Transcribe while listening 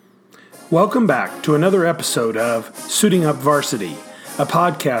Welcome back to another episode of Suiting Up Varsity, a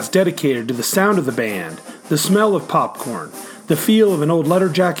podcast dedicated to the sound of the band, the smell of popcorn, the feel of an old letter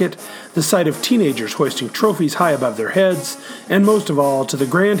jacket, the sight of teenagers hoisting trophies high above their heads, and most of all, to the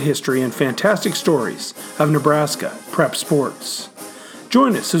grand history and fantastic stories of Nebraska prep sports.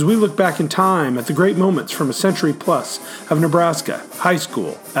 Join us as we look back in time at the great moments from a century plus of Nebraska high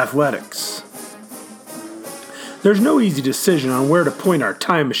school athletics. There's no easy decision on where to point our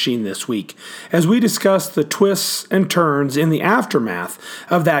time machine this week as we discuss the twists and turns in the aftermath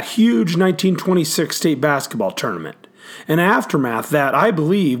of that huge 1926 state basketball tournament. An aftermath that, I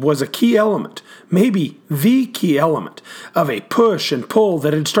believe, was a key element, maybe the key element, of a push and pull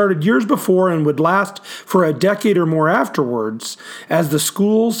that had started years before and would last for a decade or more afterwards as the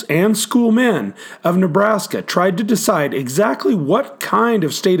schools and schoolmen of Nebraska tried to decide exactly what kind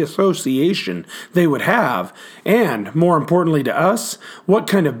of state association they would have, and, more importantly to us, what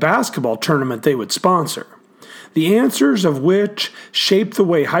kind of basketball tournament they would sponsor. The answers of which shape the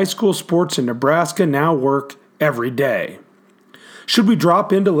way high school sports in Nebraska now work every day. Should we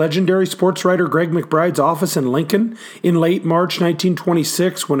drop into legendary sports writer Greg McBride's office in Lincoln in late March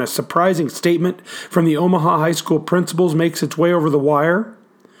 1926 when a surprising statement from the Omaha High School principals makes its way over the wire?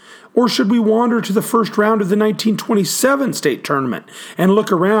 Or should we wander to the first round of the 1927 state tournament and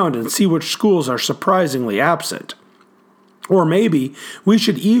look around and see which schools are surprisingly absent? Or maybe we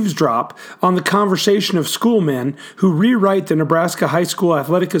should eavesdrop on the conversation of schoolmen who rewrite the Nebraska High School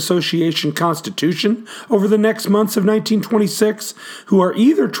Athletic Association Constitution over the next months of 1926, who are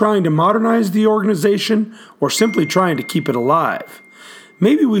either trying to modernize the organization or simply trying to keep it alive.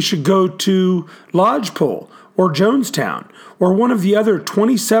 Maybe we should go to Lodgepole or Jonestown or one of the other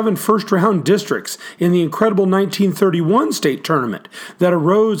 27 first-round districts in the incredible 1931 state tournament that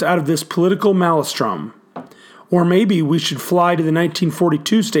arose out of this political maelstrom. Or maybe we should fly to the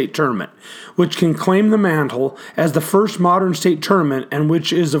 1942 state tournament, which can claim the mantle as the first modern state tournament and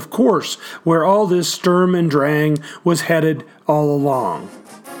which is, of course, where all this Sturm and Drang was headed all along.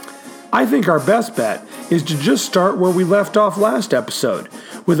 I think our best bet is to just start where we left off last episode,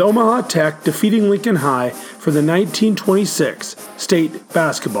 with Omaha Tech defeating Lincoln High for the 1926 state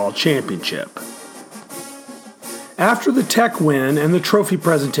basketball championship. After the Tech win and the trophy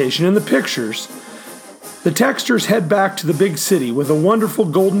presentation and the pictures, the Techsters head back to the big city with a wonderful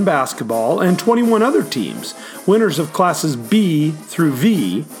golden basketball and 21 other teams, winners of classes B through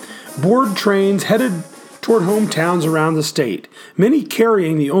V, board trains headed toward hometowns around the state, many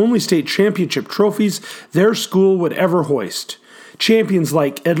carrying the only state championship trophies their school would ever hoist. Champions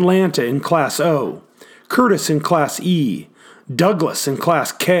like Atlanta in Class O, Curtis in Class E, Douglas in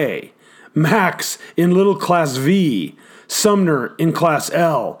Class K, Max in Little Class V, Sumner in Class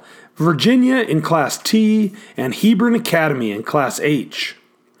L, Virginia in Class T, and Hebron Academy in Class H.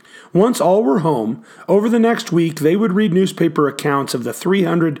 Once all were home, over the next week they would read newspaper accounts of the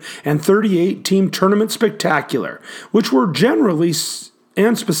 338-team tournament spectacular, which were generally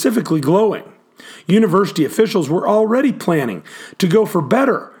and specifically glowing. University officials were already planning to go for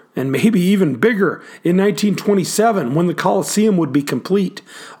better and maybe even bigger in 1927 when the Coliseum would be complete,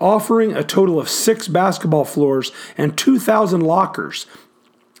 offering a total of 6 basketball floors and 2,000 lockers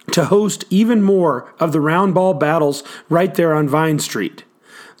to host even more of the round ball battles right there on Vine Street.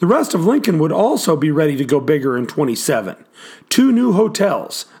 The rest of Lincoln would also be ready to go bigger in 27. 2 new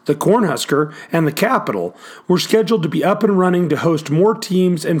hotels, the Cornhusker and the Capitol, were scheduled to be up and running to host more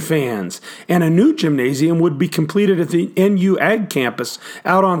teams and fans, and a new gymnasium would be completed at the NU Ag campus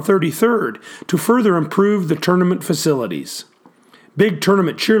out on 33rd to further improve the tournament facilities. Big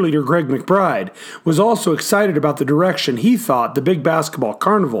tournament cheerleader Greg McBride was also excited about the direction he thought the big basketball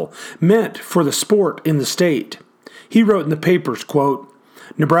carnival meant for the sport in the state. He wrote in the papers, quote,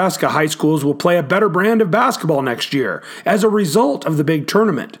 "Nebraska high schools will play a better brand of basketball next year as a result of the big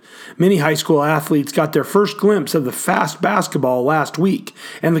tournament. Many high school athletes got their first glimpse of the fast basketball last week,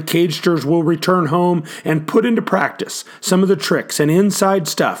 and the Cagesters will return home and put into practice some of the tricks and inside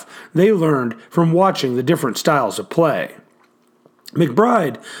stuff they learned from watching the different styles of play."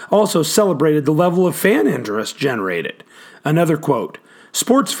 McBride also celebrated the level of fan interest generated. Another quote,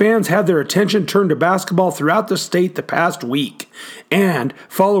 "Sports fans had their attention turned to basketball throughout the state the past week, and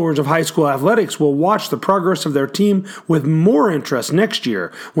followers of high school athletics will watch the progress of their team with more interest next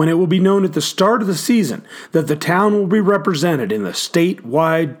year when it will be known at the start of the season that the town will be represented in the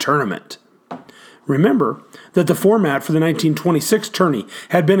statewide tournament." Remember that the format for the 1926 tourney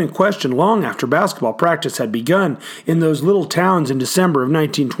had been in question long after basketball practice had begun in those little towns in December of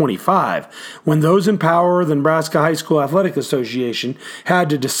 1925, when those in power, the Nebraska High School Athletic Association, had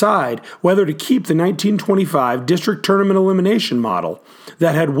to decide whether to keep the 1925 district tournament elimination model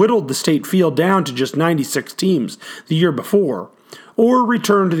that had whittled the state field down to just 96 teams the year before, or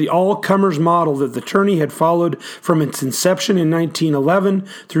return to the all-comers model that the tourney had followed from its inception in 1911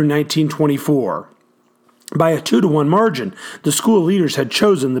 through 1924. By a 2-1 margin, the school leaders had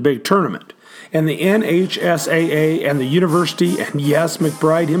chosen the big tournament, and the NHSAA and the university, and yes,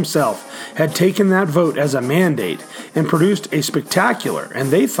 McBride himself, had taken that vote as a mandate and produced a spectacular,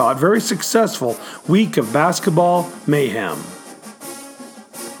 and they thought very successful, week of basketball mayhem.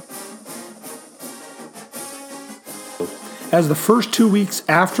 As the first 2 weeks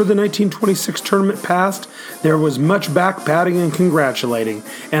after the 1926 tournament passed, there was much back-patting and congratulating,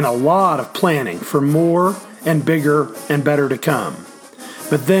 and a lot of planning for more and bigger and better to come.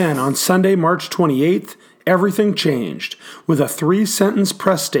 But then, on Sunday, March 28th, everything changed, with a 3-sentence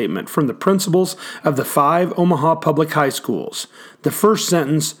press statement from the principals of the 5 Omaha public high schools. The first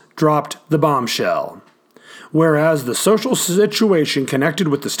sentence dropped the bombshell. Whereas the social situation connected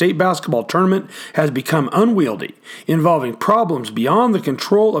with the state basketball tournament has become unwieldy, involving problems beyond the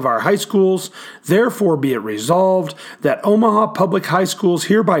control of our high schools, therefore be it resolved that Omaha Public High Schools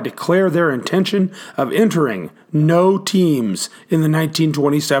hereby declare their intention of entering no teams in the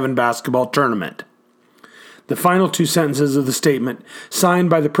 1927 basketball tournament. The final 2 sentences of the statement, signed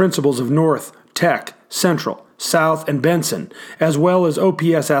by the principals of North, Tech, Central, South, and Benson, as well as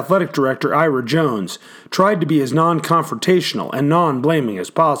OPS Athletic Director Ira Jones, tried to be as non-confrontational and non-blaming as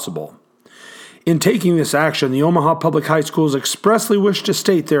possible. In taking this action, the Omaha Public High Schools expressly wished to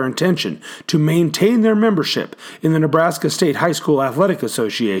state their intention to maintain their membership in the Nebraska State High School Athletic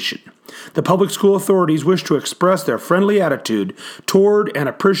Association. The public school authorities wish to express their friendly attitude toward and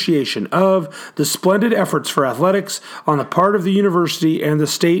appreciation of the splendid efforts for athletics on the part of the university and the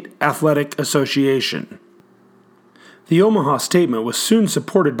State Athletic Association. The Omaha statement was soon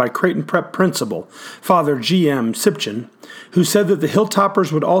supported by Creighton Prep principal, Father G.M. Sipchin, who said that the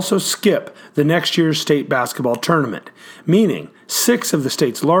Hilltoppers would also skip the next year's state basketball tournament, meaning 6 of the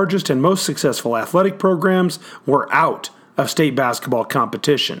state's largest and most successful athletic programs were out of state basketball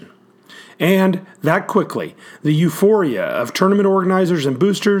competition. And, that quickly, the euphoria of tournament organizers and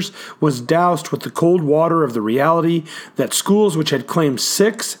boosters was doused with the cold water of the reality that schools which had claimed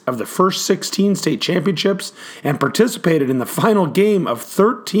 6 of the first 16 state championships and participated in the final game of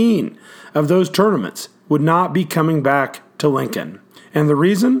 13 of those tournaments would not be coming back to Lincoln. And the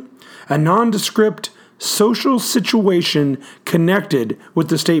reason? A nondescript social situation connected with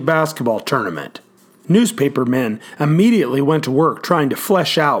the state basketball tournament. Newspaper men immediately went to work trying to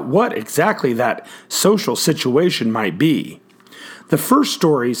flesh out what exactly that social situation might be. The first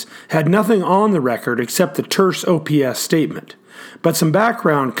stories had nothing on the record except the terse OPS statement, but some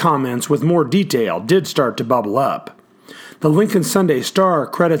background comments with more detail did start to bubble up. The Lincoln Sunday Star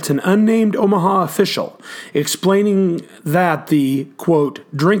credits an unnamed Omaha official, explaining that the, quote,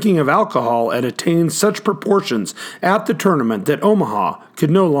 drinking of alcohol had attained such proportions at the tournament that Omaha could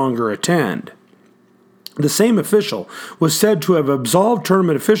no longer attend. The same official was said to have absolved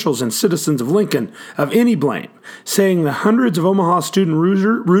tournament officials and citizens of Lincoln of any blame, saying the hundreds of Omaha student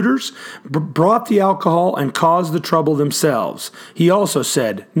rooters brought the alcohol and caused the trouble themselves. He also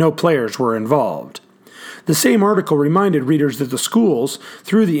said no players were involved. The same article reminded readers that the schools,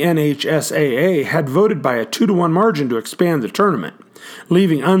 through the NHSAA, had voted by a 2-1 margin to expand the tournament,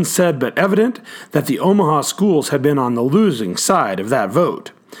 leaving unsaid but evident that the Omaha schools had been on the losing side of that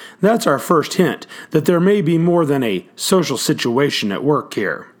vote. That's our first hint that there may be more than a social situation at work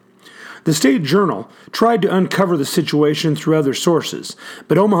here. The State Journal tried to uncover the situation through other sources,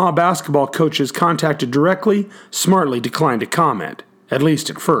 but Omaha basketball coaches contacted directly smartly declined to comment, at least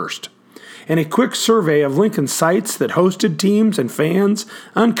at first. And a quick survey of Lincoln sites that hosted teams and fans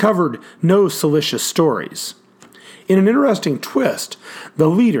uncovered no salacious stories. In an interesting twist, the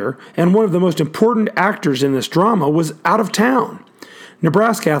leader and one of the most important actors in this drama was out of town.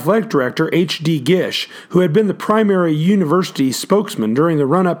 Nebraska Athletic Director H.D. Gish, who had been the primary university spokesman during the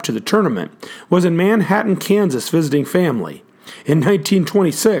run-up to the tournament, was in Manhattan, Kansas visiting family. In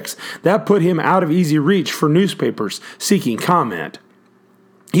 1926, that put him out of easy reach for newspapers seeking comment.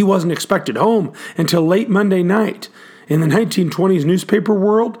 He wasn't expected home until late Monday night. In the 1920s newspaper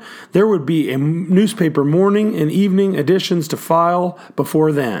world, there would be a newspaper morning and evening editions to file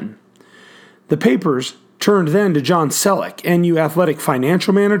before then. The papers turned then to John Selleck, NU Athletic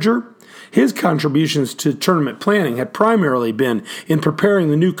Financial Manager. His contributions to tournament planning had primarily been in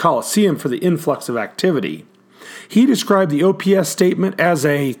preparing the new Coliseum for the influx of activity. He described the OPS statement as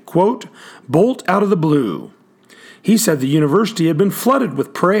a, quote, bolt out of the blue. He said the university had been flooded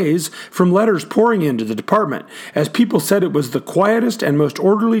with praise from letters pouring into the department, as people said it was the quietest and most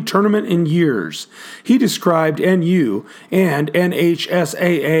orderly tournament in years. He described NU and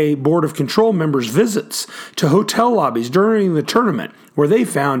NHSAA Board of Control members' visits to hotel lobbies during the tournament, where they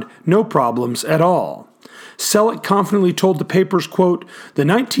found no problems at all. Selleck confidently told the papers, quote, the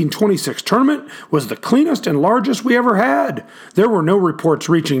 1926 tournament was the cleanest and largest we ever had. There were no reports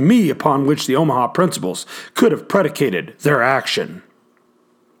reaching me upon which the Omaha principals could have predicated their action.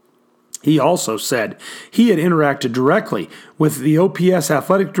 He also said he had interacted directly with the OPS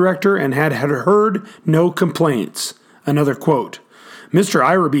athletic director and had heard no complaints. Another quote, Mr.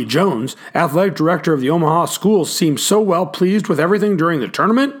 Ira B. Jones, athletic director of the Omaha schools, seemed so well pleased with everything during the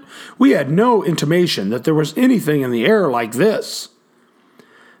tournament. We had no intimation that there was anything in the air like this.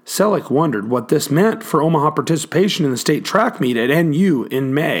 Selleck wondered what this meant for Omaha participation in the state track meet at NU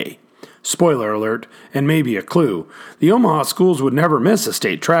in May. Spoiler alert, and maybe a clue, the Omaha schools would never miss a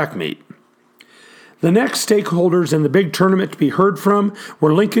state track meet. The next stakeholders in the big tournament to be heard from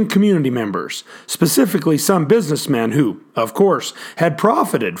were Lincoln community members, specifically some businessmen who, of course, had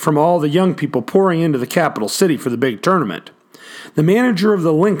profited from all the young people pouring into the capital city for the big tournament. The manager of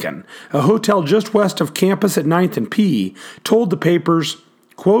the Lincoln, a hotel just west of campus at 9th and P, told the papers,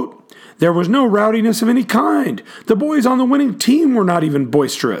 quote, there was no rowdiness of any kind. The boys on the winning team were not even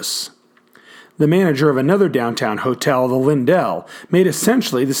boisterous. The manager of another downtown hotel, the Lindell, made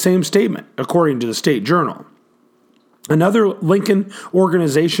essentially the same statement, according to the State Journal. Another Lincoln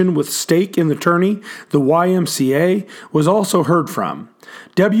organization with stake in the tourney, the YMCA, was also heard from.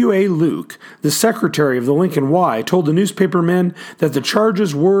 W.A. Luke, the secretary of the Lincoln Y, told the newspapermen that the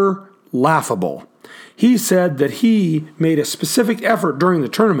charges were laughable. He said that he made a specific effort during the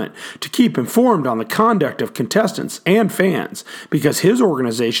tournament to keep informed on the conduct of contestants and fans because his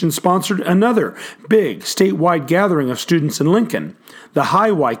organization sponsored another big statewide gathering of students in Lincoln, the High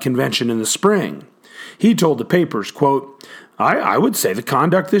Y Convention in the spring. He told the papers, quote, I would say the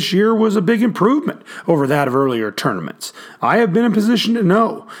conduct this year was a big improvement over that of earlier tournaments. I have been in position to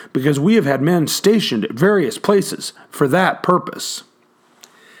know because we have had men stationed at various places for that purpose.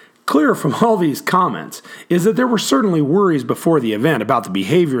 Clear from all these comments is that there were certainly worries before the event about the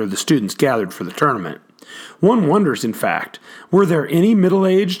behavior of the students gathered for the tournament. One wonders, in fact, were there any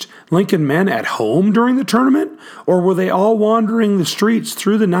middle-aged Lincoln men at home during the tournament, or were they all wandering the streets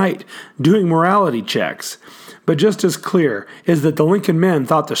through the night doing morality checks? But just as clear is that the Lincoln men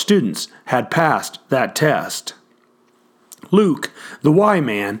thought the students had passed that test. Luke, the Y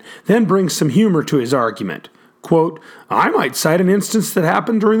man, then brings some humor to his argument. Quote, I might cite an instance that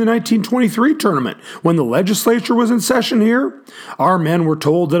happened during the 1923 tournament when the legislature was in session here. Our men were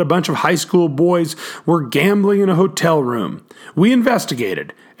told that a bunch of high school boys were gambling in a hotel room. We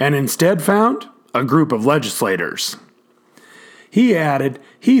investigated and instead found a group of legislators. He added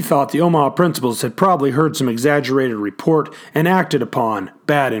he thought the Omaha principals had probably heard some exaggerated report and acted upon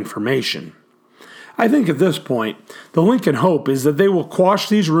bad information. I think at this point, the Lincoln hope is that they will quash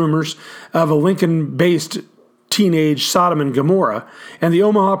these rumors of a Lincoln-based teenage Sodom and Gomorrah, and the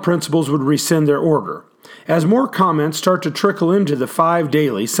Omaha principals would rescind their order. As more comments start to trickle into the 5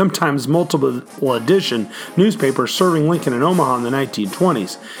 daily, sometimes multiple edition newspapers serving Lincoln and Omaha in the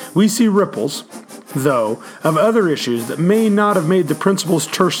 1920s, we see ripples, though, of other issues that may not have made the principal's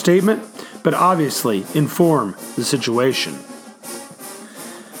terse statement, but obviously inform the situation.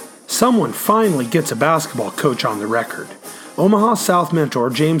 Someone finally gets a basketball coach on the record. Omaha South mentor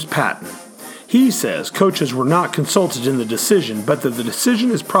James Patton. He says coaches were not consulted in the decision, but that the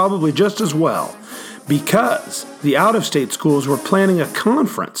decision is probably just as well, because the out-of-state schools were planning a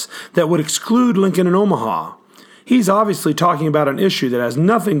conference that would exclude Lincoln and Omaha. He's obviously talking about an issue that has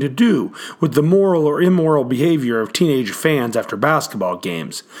nothing to do with the moral or immoral behavior of teenage fans after basketball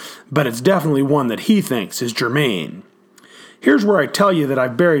games, but it's definitely one that he thinks is germane. Here's where I tell you that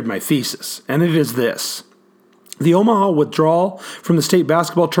I've buried my thesis, and it is this. The Omaha withdrawal from the state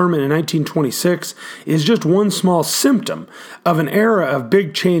basketball tournament in 1926 is just one small symptom of an era of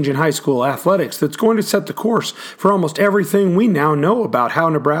big change in high school athletics that's going to set the course for almost everything we now know about how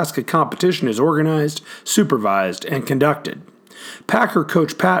Nebraska competition is organized, supervised, and conducted. Packer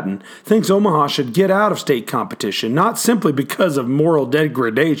coach Patton thinks Omaha should get out of state competition, not simply because of moral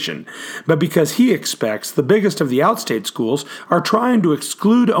degradation, but because he expects the biggest of the outstate schools are trying to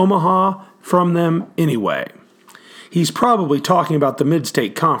exclude Omaha from them anyway. He's probably talking about the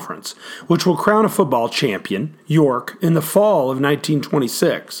Mid-State Conference, which will crown a football champion, York, in the fall of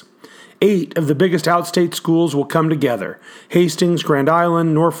 1926. 8 of the biggest outstate schools will come together: Hastings, Grand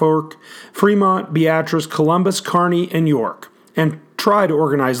Island, Norfolk, Fremont, Beatrice, Columbus, Kearney, and York, and try to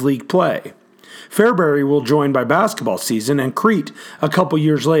organize league play. Fairbury will join by basketball season, and Crete a couple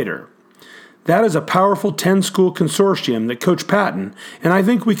years later. That is a powerful 10-school consortium that Coach Patton, and I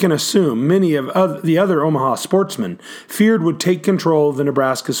think we can assume many of the other Omaha sportsmen, feared would take control of the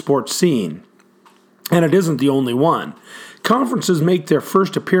Nebraska sports scene. And it isn't the only one. Conferences make their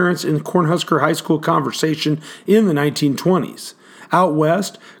first appearance in the Cornhusker High School conversation in the 1920s. Out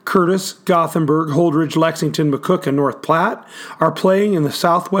west, Curtis, Gothenburg, Holdridge, Lexington, McCook, and North Platte are playing in the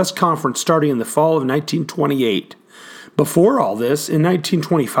Southwest Conference starting in the fall of 1928. Before all this, in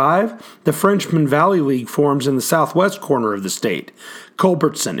 1925, the Frenchman Valley League forms in the southwest corner of the state.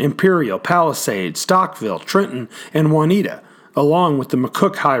 Culbertson, Imperial, Palisade, Stockville, Trenton, and Juanita, along with the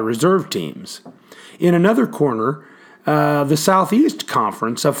McCook High Reserve teams. In another corner, the Southeast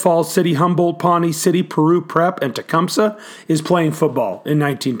Conference of Falls City, Humboldt, Pawnee City, Peru Prep, and Tecumseh is playing football in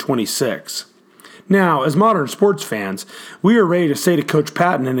 1926. Now, as modern sports fans, we are ready to say to Coach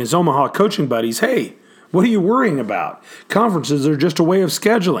Patton and his Omaha coaching buddies, hey, what are you worrying about? Conferences are just a way of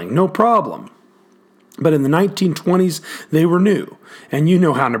scheduling, no problem. But in the 1920s, they were new, and you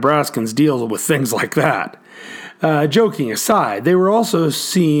know how Nebraskans deal with things like that. Joking aside, they were also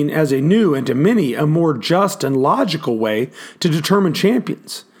seen as a new and to many a more just and logical way to determine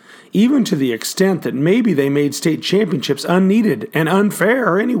champions, even to the extent that maybe they made state championships unneeded and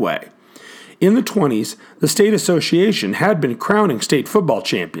unfair anyway. In the 20s, the state association had been crowning state football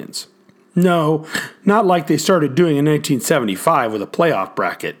champions. No, not like they started doing in 1975 with a playoff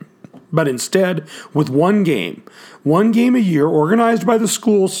bracket, but instead with one game a year organized by the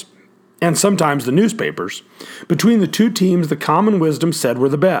schools and sometimes the newspapers, between the two teams the common wisdom said were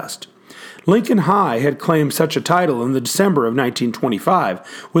the best. Lincoln High had claimed such a title in the December of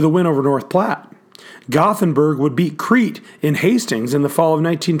 1925 with a win over North Platte. Gothenburg would beat Crete in Hastings in the fall of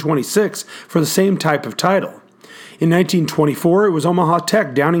 1926 for the same type of title. In 1924, it was Omaha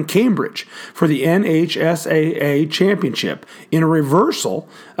Tech down in Cambridge for the NHSAA championship, in a reversal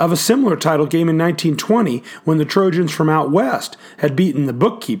of a similar title game in 1920 when the Trojans from out west had beaten the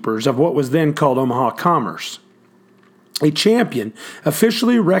bookkeepers of what was then called Omaha Commerce. A champion,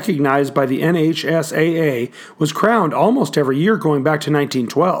 officially recognized by the NHSAA, was crowned almost every year going back to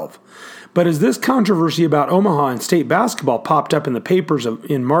 1912. But as this controversy about Omaha and state basketball popped up in the papers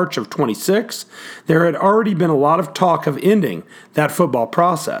in March of 26, there had already been a lot of talk of ending that football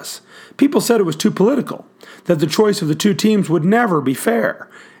process. People said it was too political, that the choice of the two teams would never be fair,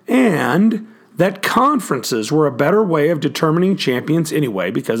 and that conferences were a better way of determining champions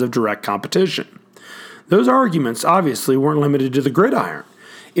anyway because of direct competition. Those arguments obviously weren't limited to the gridiron.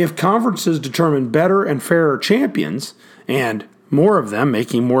 If conferences determine better and fairer champions, and more of them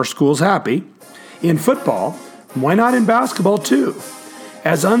making more schools happy, in football, why not in basketball too?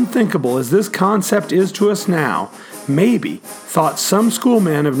 As unthinkable as this concept is to us now, maybe, thought some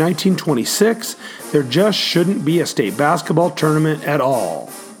schoolmen of 1926, there just shouldn't be a state basketball tournament at all.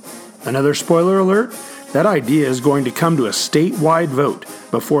 Another spoiler alert, that idea is going to come to a statewide vote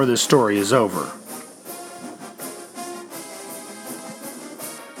before this story is over.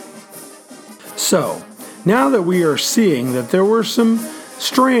 So, now that we are seeing that there were some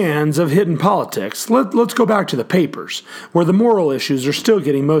strands of hidden politics, let's go back to the papers, where the moral issues are still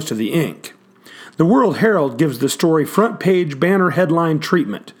getting most of the ink. The World Herald gives the story front-page banner headline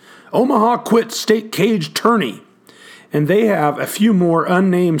treatment: Omaha quits state cage tourney. And they have a few more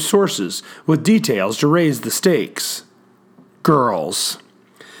unnamed sources with details to raise the stakes. Girls.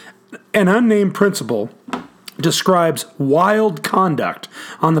 An unnamed principal describes wild conduct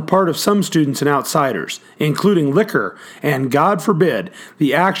on the part of some students and outsiders, including liquor and, God forbid,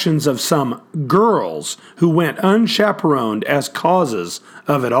 the actions of some girls who went unchaperoned as causes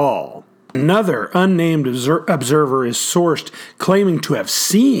of it all. Another unnamed observer is sourced claiming to have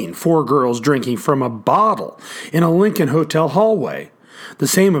seen 4 girls drinking from a bottle in a Lincoln Hotel hallway. The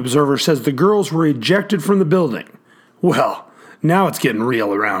same observer says the girls were ejected from the building. Well, now it's getting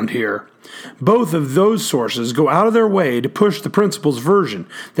real around here. Both of those sources go out of their way to push the principal's version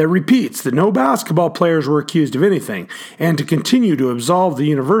that repeats that no basketball players were accused of anything, and to continue to absolve the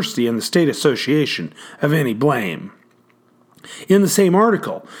university and the state association of any blame. In the same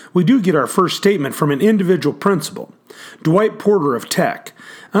article, we do get our first statement from an individual principal, Dwight Porter of Tech.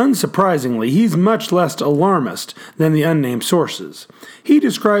 Unsurprisingly, he's much less alarmist than the unnamed sources. He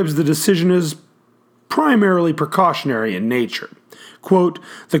describes the decision as primarily precautionary in nature. Quote,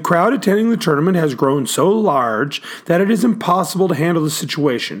 "The crowd attending the tournament has grown so large that it is impossible to handle the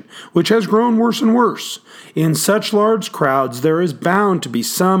situation, which has grown worse and worse. In such large crowds, there is bound to be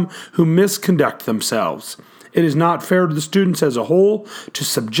some who misconduct themselves. It is not fair to the students as a whole to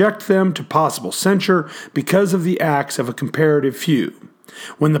subject them to possible censure because of the acts of a comparative few.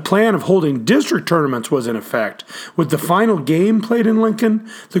 When the plan of holding district tournaments was in effect, with the final game played in Lincoln,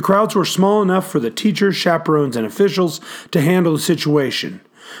 the crowds were small enough for the teachers, chaperones, and officials to handle the situation.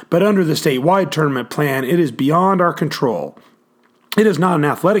 But under the statewide tournament plan, it is beyond our control. It is not an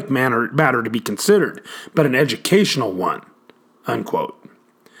athletic matter to be considered, but an educational one." Unquote.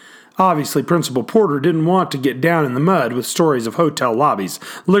 Obviously, Principal Porter didn't want to get down in the mud with stories of hotel lobbies,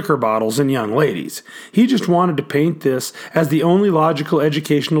 liquor bottles, and young ladies. He just wanted to paint this as the only logical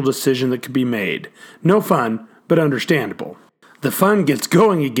educational decision that could be made. No fun, but understandable. The fun gets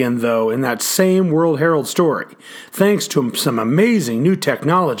going again, though, in that same World Herald story, thanks to some amazing new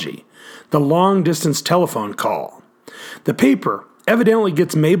technology, the long-distance telephone call. The paper evidently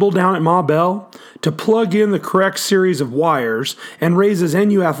gets Mabel down at Ma Bell to plug in the correct series of wires and raises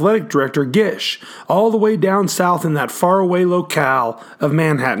NU Athletic Director Gish all the way down south in that faraway locale of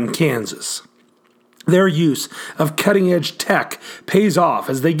Manhattan, Kansas. Their use of cutting-edge tech pays off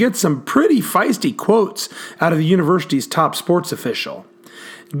as they get some pretty feisty quotes out of the university's top sports official.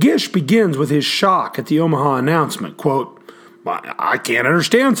 Gish begins with his shock at the Omaha announcement, quote, "I can't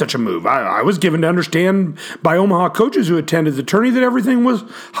understand such a move. I was given to understand by Omaha coaches who attended the tourney that everything was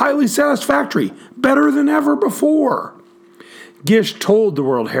highly satisfactory, better than ever before." Gish told the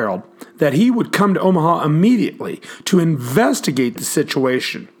World Herald that he would come to Omaha immediately to investigate the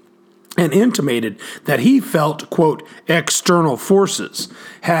situation and intimated that he felt, quote, "external forces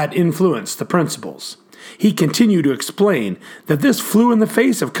had influenced the principals." He continued to explain that this flew in the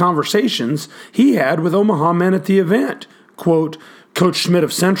face of conversations he had with Omaha men at the event. Quote, "Coach Schmidt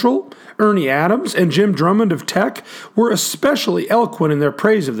of Central, Ernie Adams, and Jim Drummond of Tech were especially eloquent in their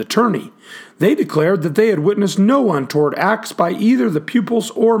praise of the tourney. They declared that they had witnessed no untoward acts by either the pupils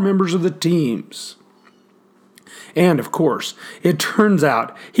or members of the teams." And, of course, it turns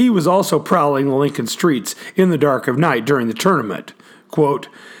out he was also prowling the Lincoln streets in the dark of night during the tournament. Quote,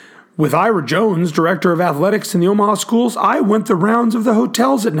 "With Ira Jones, director of athletics in the Omaha schools, I went the rounds of the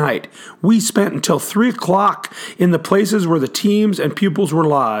hotels at night. We spent until 3 o'clock in the places where the teams and pupils were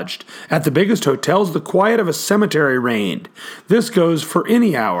lodged. At the biggest hotels, the quiet of a cemetery reigned. This goes for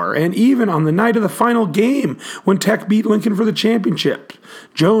any hour, and even on the night of the final game when Tech beat Lincoln for the championship.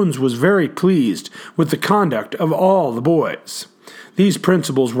 Jones was very pleased with the conduct of all the boys. These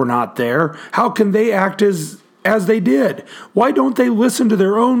principals were not there. How can they act as they did? Why don't they listen to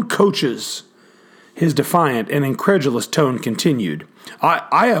their own coaches?" His defiant and incredulous tone continued.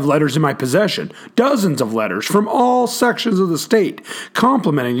 I have letters in my possession, dozens of letters from all sections of the state,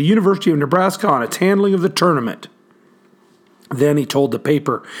 complimenting the University of Nebraska on its handling of the tournament." Then he told the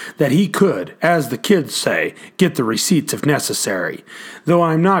paper that he could, as the kids say, get the receipts if necessary, though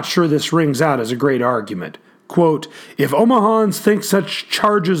I'm not sure this rings out as a great argument. Quote, "If Omahans think such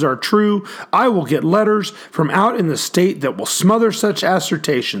charges are true, I will get letters from out in the state that will smother such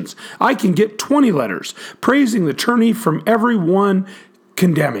assertions. I can get 20 letters praising the tourney from every one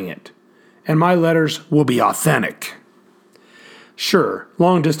condemning it. And my letters will be authentic." Sure,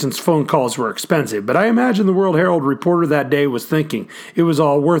 long-distance phone calls were expensive, but I imagine the World Herald reporter that day was thinking it was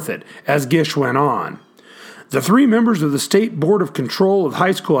all worth it, as Gish went on. "The 3 members of the State Board of Control of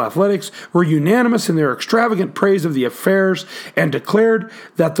High School Athletics were unanimous in their extravagant praise of the affairs and declared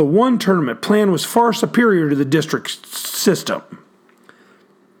that the one tournament plan was far superior to the district system.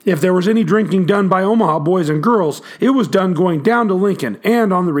 If there was any drinking done by Omaha boys and girls, it was done going down to Lincoln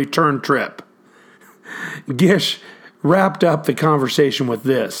and on the return trip." Gish wrapped up the conversation with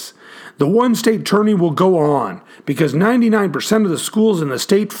this: "The one-state tourney will go on because 99% of the schools in the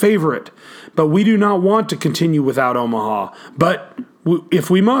state favor it, but we do not want to continue without Omaha. But if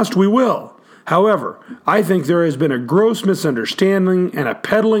we must, we will. However, I think there has been a gross misunderstanding and a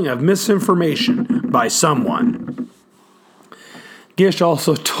peddling of misinformation by someone." Gish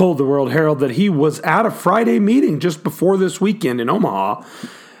also told the World Herald that he was at a Friday meeting just before this weekend in Omaha,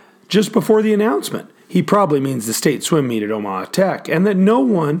 just before the announcement. He probably means the state swim meet at Omaha Tech, and that no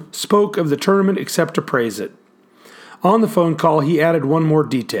one spoke of the tournament except to praise it. On the phone call, he added one more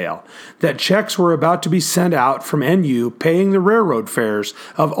detail, that checks were about to be sent out from NU paying the railroad fares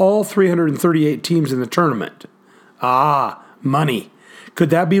of all 338 teams in the tournament. Ah, money. Could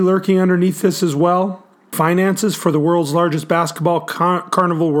that be lurking underneath this as well? finances for the world's largest basketball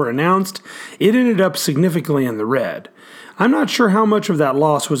carnival were announced, it ended up significantly in the red. I'm not sure how much of that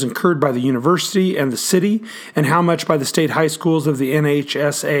loss was incurred by the university and the city, and how much by the state high schools of the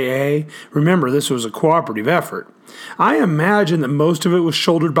NHSAA. Remember, this was a cooperative effort. I imagine that most of it was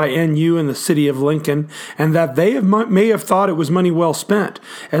shouldered by NU and the city of Lincoln, and that they may have thought it was money well spent,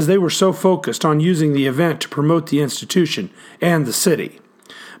 as they were so focused on using the event to promote the institution and the city.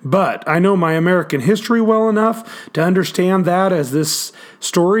 But I know my American history well enough to understand that as this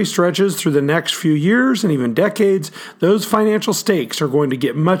story stretches through the next few years and even decades, those financial stakes are going to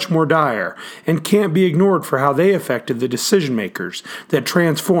get much more dire and can't be ignored for how they affected the decision makers that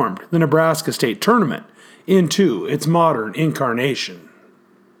transformed the Nebraska State Tournament into its modern incarnation.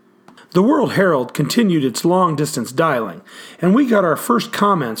 The World Herald continued its long-distance dialing, and we got our first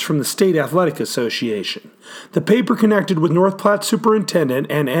comments from the State Athletic Association. The paper connected with North Platte Superintendent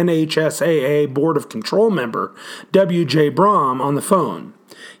and NHSAA Board of Control member W.J. Brom on the phone.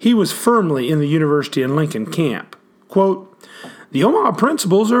 He was firmly in the University and Lincoln camp. Quote, "The Omaha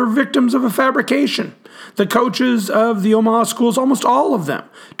principals are victims of a fabrication. The coaches of the Omaha schools, almost all of them,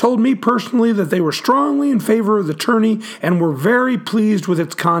 told me personally that they were strongly in favor of the tourney and were very pleased with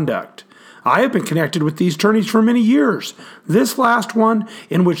its conduct. I have been connected with these tourneys for many years. This last one,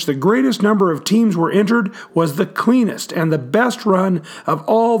 in which the greatest number of teams were entered, was the cleanest and the best run of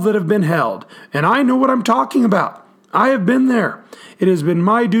all that have been held, and I know what I'm talking about. I have been there. It has been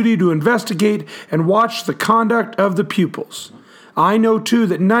my duty to investigate and watch the conduct of the pupils. I know, too,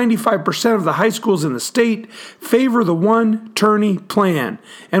 that 95% of the high schools in the state favor the one tourney plan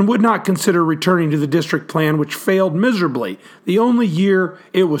and would not consider returning to the district plan, which failed miserably the only year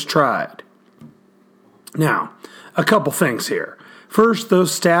it was tried." Now, a couple things here. First,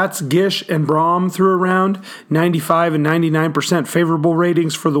 those stats Gish and Brom threw around, 95 and 99% favorable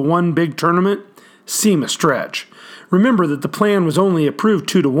ratings for the one big tournament, seem a stretch. Remember that the plan was only approved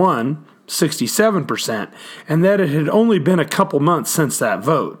 2-1, 67%, and that it had only been a couple months since that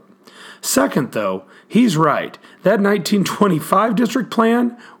vote. Second, though, he's right. That 1925 district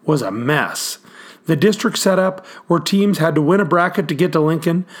plan was a mess. The district setup, where teams had to win a bracket to get to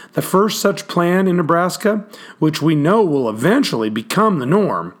Lincoln, the first such plan in Nebraska, which we know will eventually become the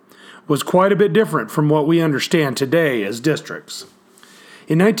norm, was quite a bit different from what we understand today as districts.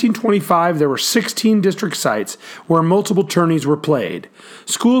 In 1925, there were 16 district sites where multiple tourneys were played.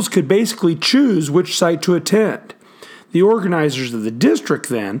 Schools could basically choose which site to attend. The organizers of the district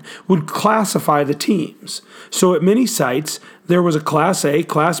then would classify the teams. So at many sites, there was a Class A,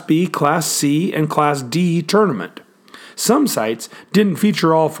 Class B, Class C, and Class D tournament. Some sites didn't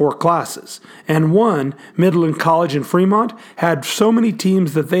feature all four classes, and one, Midland College in Fremont, had so many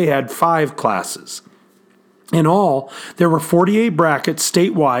teams that they had 5 classes. In all, there were 48 brackets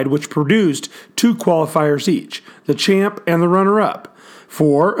statewide which produced 2 qualifiers each, the champ and the runner-up,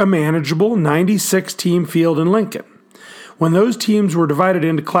 for a manageable 96-team field in Lincoln. When those teams were divided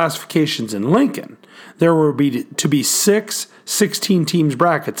into classifications in Lincoln, there were to be 6 16 teams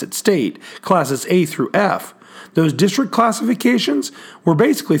brackets at state, classes A through F. Those district classifications were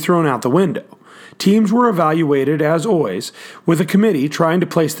basically thrown out the window. Teams were evaluated, as always, with a committee trying to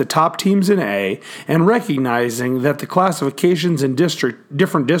place the top teams in A and recognizing that the classifications in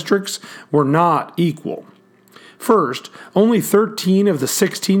different districts were not equal. First, only 13 of the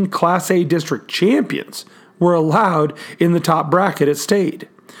 16 Class A district champions were allowed in the top bracket at state.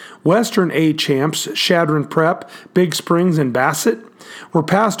 Western A champs Chadron Prep, Big Springs, and Bassett were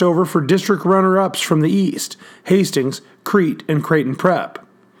passed over for district runner-ups from the East, Hastings, Crete, and Creighton Prep.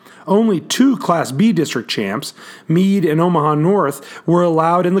 Only 2 Class B district champs, Meade and Omaha North, were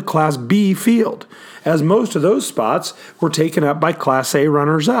allowed in the Class B field, as most of those spots were taken up by Class A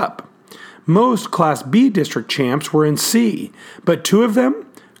runners-up. Most Class B district champs were in C, but 2 of them,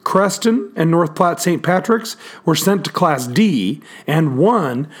 Creston and North Platte St. Patrick's, were sent to Class D, and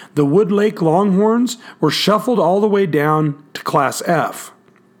 1, the Wood Lake Longhorns, were shuffled all the way down to Class F.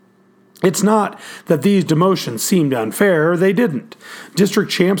 It's not that these demotions seemed unfair, they didn't.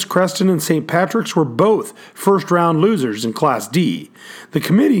 District champs Creston and St. Patrick's were both first-round losers in Class D. The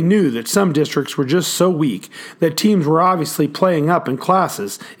committee knew that some districts were just so weak that teams were obviously playing up in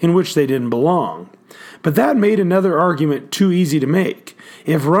classes in which they didn't belong. But that made another argument too easy to make.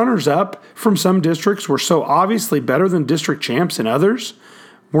 If runners-up from some districts were so obviously better than district champs in others,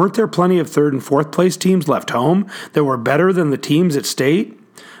 weren't there plenty of 3rd and 4th place teams left home that were better than the teams at state?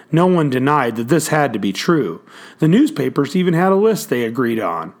 No one denied that this had to be true. The newspapers even had a list they agreed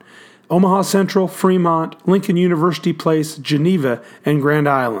on. Omaha Central, Fremont, Lincoln University Place, Geneva, and Grand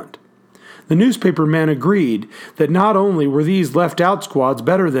Island. The newspaper men agreed that not only were these left-out squads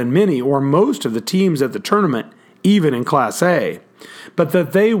better than many or most of the teams at the tournament, even in Class A, but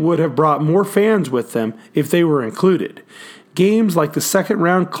that they would have brought more fans with them if they were included. Games like the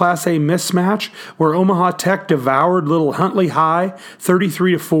second-round Class A mismatch, where Omaha Tech devoured Little Huntley High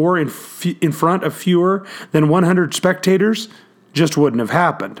 33-4 in front of fewer than 100 spectators, just wouldn't have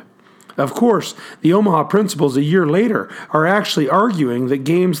happened. Of course, the Omaha principals a year later are actually arguing that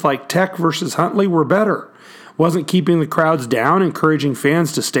games like Tech versus Huntley were better. Wasn't keeping the crowds down, encouraging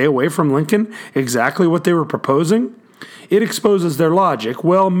fans to stay away from Lincoln, exactly what they were proposing? It exposes their logic,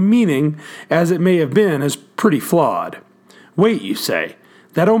 well-meaning as it may have been, as pretty flawed. Wait, you say,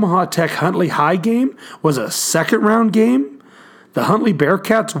 that Omaha Tech Huntley High game was a second-round game? The Huntley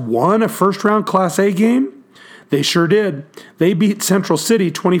Bearcats won a first-round Class A game? They sure did. They beat Central City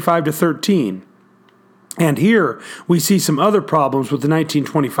 25-13. And here we see some other problems with the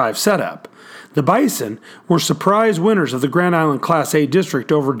 1925 setup. The Bison were surprise winners of the Grand Island Class A district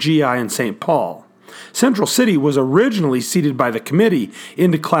over GI and St. Paul. Central City was originally seeded by the committee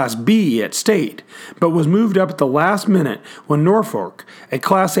into Class B at state, but was moved up at the last minute when Norfolk, a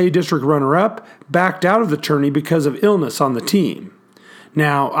Class A district runner-up, backed out of the tourney because of illness on the team.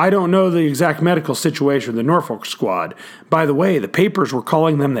 Now, I don't know the exact medical situation of the Norfolk squad. By the way, the papers were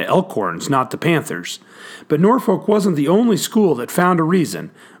calling them the Elkhorns, not the Panthers. But Norfolk wasn't the only school that found a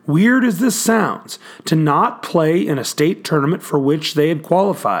reason, weird as this sounds, to not play in a state tournament for which they had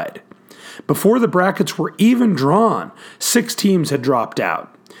qualified. Before the brackets were even drawn, 6 teams had dropped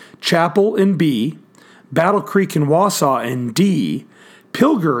out. Chapel in B, Battle Creek and Wausau in D,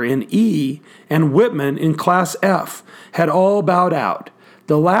 Pilger in E, and Whitman in Class F had all bowed out.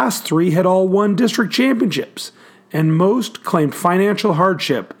 The last 3 had all won district championships, and most claimed financial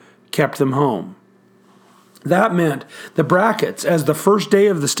hardship kept them home. That meant the brackets, as the first day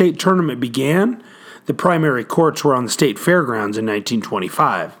of the state tournament began, the primary courts were on the state fairgrounds in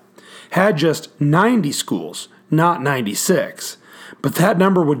 1925, had just 90 schools, not 96. But that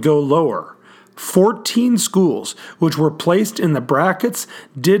number would go lower. 14 schools, which were placed in the brackets,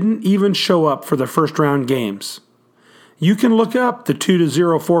 didn't even show up for the first round games. You can look up the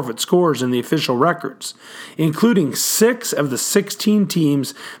 2-0 forfeit scores in the official records, including 6 of the 16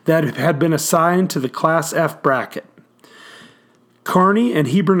 teams that had been assigned to the Class F bracket. Kearney and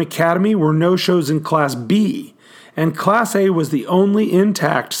Hebron Academy were no-shows in Class B, and Class A was the only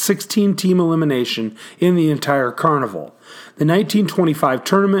intact 16-team elimination in the entire carnival. The 1925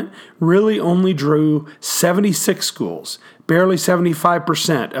 tournament really only drew 76 schools, barely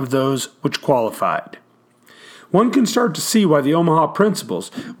 75% of those which qualified. One can start to see why the Omaha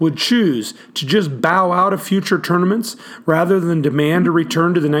principals would choose to just bow out of future tournaments rather than demand a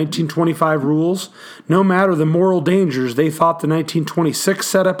return to the 1925 rules, no matter the moral dangers they thought the 1926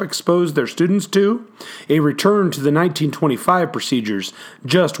 setup exposed their students to. A return to the 1925 procedures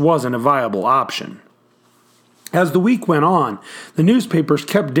just wasn't a viable option. As the week went on, the newspapers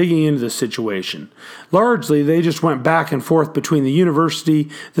kept digging into the situation. Largely, they just went back and forth between the university,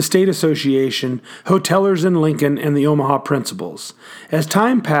 the state association, hotelers in Lincoln, and the Omaha principals. As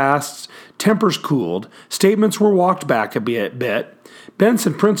time passed, tempers cooled, statements were walked back a bit.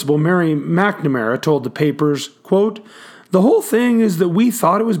 Benson principal Mary McNamara told the papers, quote, "The whole thing is that we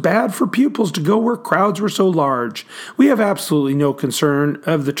thought it was bad for pupils to go where crowds were so large. We have absolutely no concern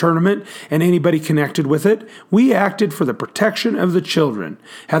of the tournament and anybody connected with it. We acted for the protection of the children.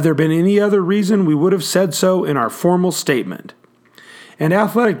 Had there been any other reason, we would have said so in our formal statement." And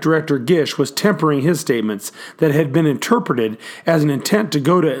Athletic Director Gish was tempering his statements that had been interpreted as an intent to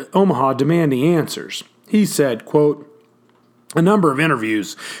go to Omaha demanding answers. He said, quote, "A number of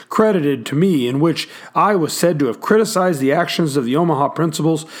interviews credited to me in which I was said to have criticized the actions of the Omaha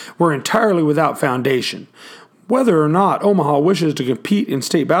principals were entirely without foundation. Whether or not Omaha wishes to compete in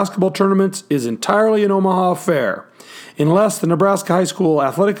state basketball tournaments is entirely an Omaha affair. Unless the Nebraska High School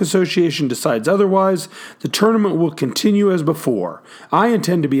Athletic Association decides otherwise, the tournament will continue as before. I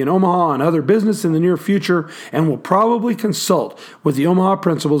intend to be in Omaha on other business in the near future and will probably consult with the Omaha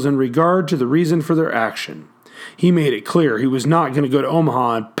principals in regard to the reason for their action." He made it clear he was not going to go to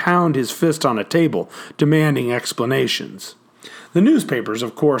Omaha and pound his fist on a table, demanding explanations. The newspapers,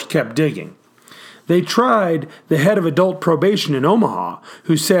 of course, kept digging. They tried the head of adult probation in Omaha,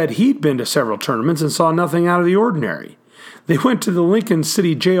 who said he'd been to several tournaments and saw nothing out of the ordinary. They went to the Lincoln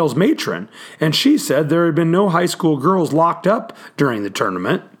City Jail's matron, and she said there had been no high school girls locked up during the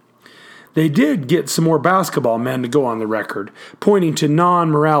tournament. They did get some more basketball men to go on the record, pointing to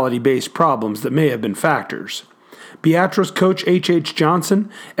non-morality-based problems that may have been factors. Beatrice coach H.H.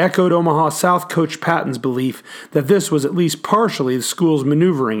 Johnson echoed Omaha South coach Patton's belief that this was at least partially the school's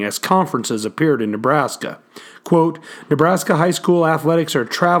maneuvering as conferences appeared in Nebraska. Quote, Nebraska high school athletics are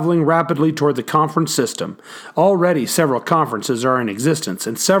traveling rapidly toward the conference system. Already several conferences are in existence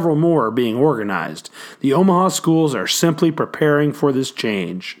and several more are being organized. The Omaha schools are simply preparing for this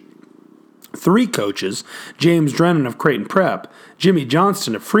change. 3 coaches, James Drennan of Creighton Prep, Jimmy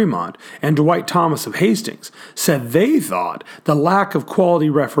Johnston of Fremont, and Dwight Thomas of Hastings, said they thought the lack of quality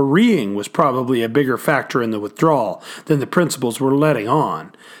refereeing was probably a bigger factor in the withdrawal than the principals were letting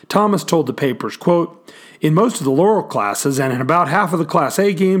on. Thomas told the papers, quote, in most of the Laurel classes and in about half of the Class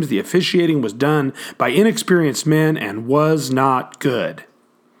A games, the officiating was done by inexperienced men and was not good.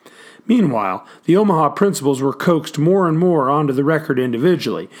 Meanwhile, the Omaha principals were coaxed more and more onto the record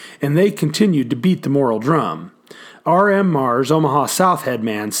individually, and they continued to beat the moral drum. R.M. Mars, Omaha South head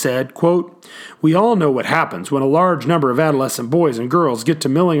man, said, quote, we all know what happens when a large number of adolescent boys and girls get to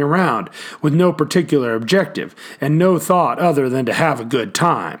milling around with no particular objective and no thought other than to have a good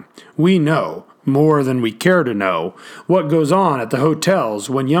time. We know, more than we care to know, what goes on at the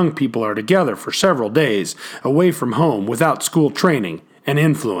hotels when young people are together for several days away from home without school training and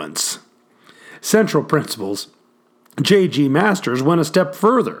influence. Central principals J.G. Masters went a step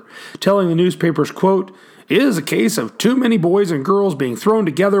further, telling the newspapers, quote, it is a case of too many boys and girls being thrown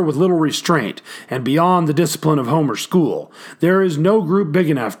together with little restraint and beyond the discipline of home or school. There is no group big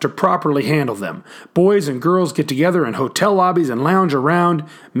enough to properly handle them. Boys and girls get together in hotel lobbies and lounge around.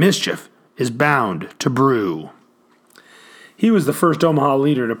 Mischief is bound to brew. He was the first Omaha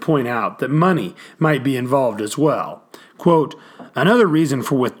leader to point out that money might be involved as well. Quote, another reason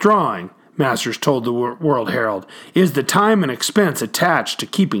for withdrawing, Masters told the World Herald, is the time and expense attached to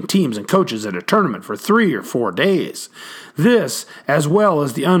keeping teams and coaches at a tournament for 3 or 4 days. This, as well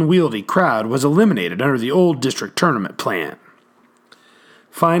as the unwieldy crowd, was eliminated under the old district tournament plan.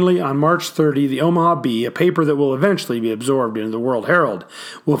 Finally, on March 30, the Omaha Bee, a paper that will eventually be absorbed into the World Herald,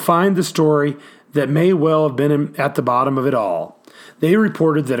 will find the story that may well have been at the bottom of it all. They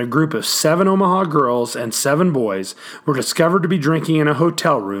reported that a group of 7 Omaha girls and 7 boys were discovered to be drinking in a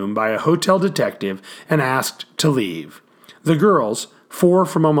hotel room by a hotel detective and asked to leave. The girls, 4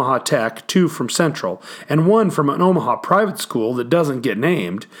 from Omaha Tech, 2 from Central, and 1 from an Omaha private school that doesn't get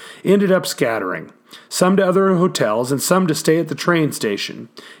named, ended up scattering, some to other hotels and some to stay at the train station.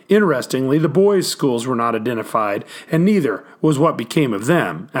 Interestingly, the boys' schools were not identified, and neither was what became of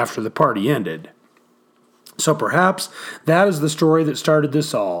them after the party ended. So perhaps that is the story that started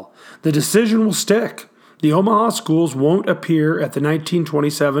this all. The decision will stick. The Omaha schools won't appear at the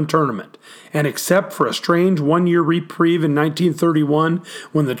 1927 tournament, and except for a strange one-year reprieve in 1931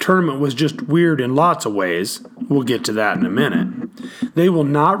 when the tournament was just weird in lots of ways, we'll get to that in a minute, they will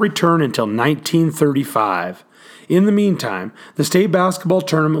not return until 1935. In the meantime, the state basketball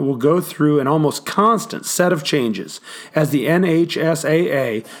tournament will go through an almost constant set of changes as the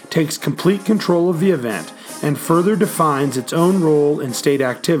NHSAA takes complete control of the event and further defines its own role in state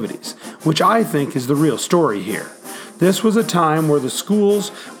activities, which I think is the real story here. This was a time where the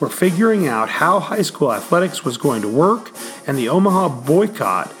schools were figuring out how high school athletics was going to work, and the Omaha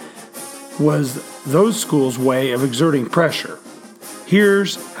boycott was those schools' way of exerting pressure.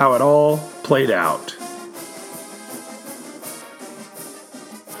 Here's how it all played out.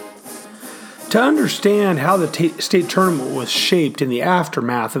 To understand how the state tournament was shaped in the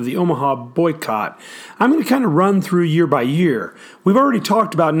aftermath of the Omaha boycott, I'm going to kind of run through year by year. We've already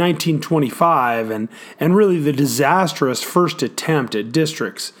talked about 1925 and really the disastrous first attempt at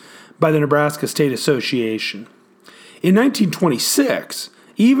districts by the Nebraska State Association. In 1926,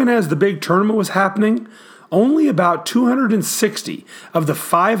 even as the big tournament was happening, only about 260 of the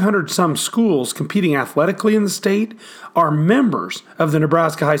 500-some schools competing athletically in the state are members of the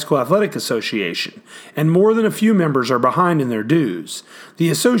Nebraska High School Athletic Association, and more than a few members are behind in their dues. The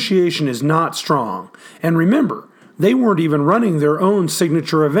association is not strong. And remember, they weren't even running their own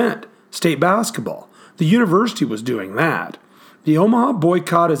signature event, state basketball. The university was doing that. The Omaha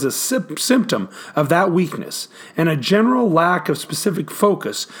boycott is a symptom of that weakness and a general lack of specific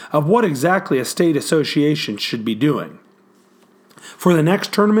focus of what exactly a state association should be doing. For the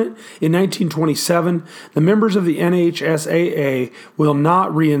next tournament in 1927, the members of the NHSAA will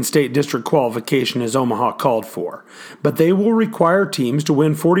not reinstate district qualification as Omaha called for, but they will require teams to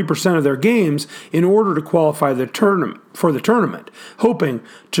win 40% of their games in order to qualify for the tournament, hoping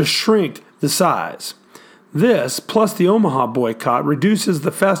to shrink the size. This, plus the Omaha boycott, reduces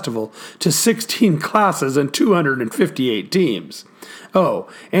the festival to 16 classes and 258 teams. Oh,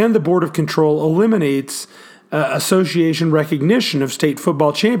 and the Board of Control eliminates association recognition of state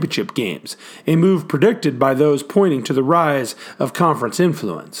football championship games, a move predicted by those pointing to the rise of conference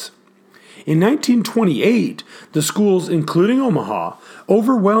influence. In 1928, the schools, including Omaha,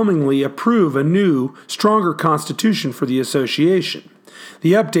 overwhelmingly approve a new, stronger constitution for the association.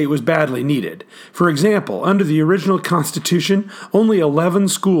 The update was badly needed. For example, under the original constitution, only 11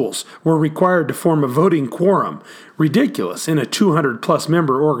 schools were required to form a voting quorum, ridiculous in a 200-plus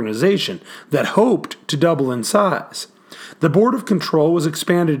member organization that hoped to double in size. The Board of Control was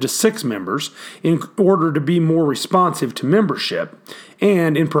expanded to 6 members in order to be more responsive to membership,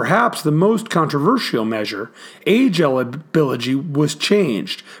 and in perhaps the most controversial measure, age eligibility was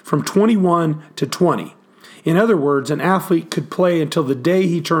changed from 21 to 20. In other words, an athlete could play until the day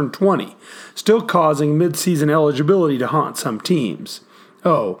he turned 20, still causing mid-season eligibility to haunt some teams.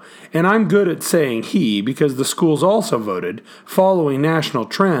 Oh, and I'm good at saying he because the schools also voted, following national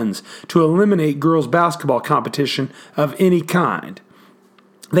trends, to eliminate girls' basketball competition of any kind.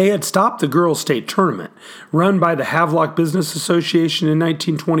 They had stopped the girls' state tournament, run by the Havelock Business Association in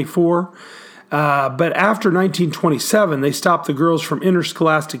 1924, but after 1927, they stopped the girls from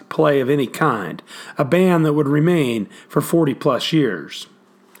interscholastic play of any kind, a ban that would remain for 40-plus years.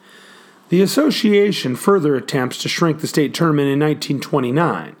 The association further attempts to shrink the state tournament in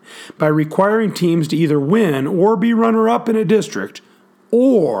 1929 by requiring teams to either win or be runner-up in a district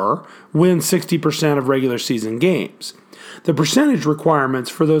or win 60% of regular season games. The percentage requirements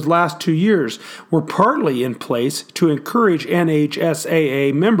for those last 2 years were partly in place to encourage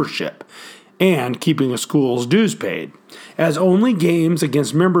NHSAA membership and keeping a school's dues paid, as only games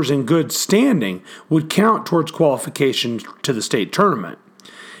against members in good standing would count towards qualification to the state tournament.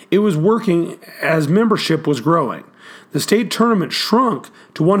 It was working as membership was growing. The state tournament shrunk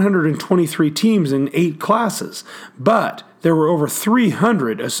to 123 teams in 8 classes, but there were over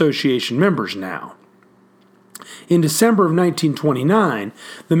 300 association members now. In December of 1929,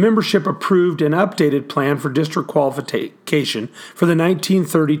 the membership approved an updated plan for district qualification for the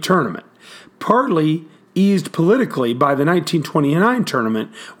 1930 tournament, partly eased politically by the 1929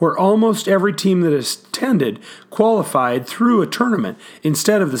 tournament, where almost every team that attended qualified through a tournament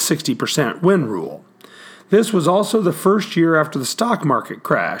instead of the 60% win rule. This was also the first year after the stock market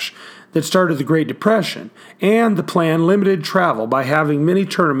crash that started the Great Depression, and the plan limited travel by having many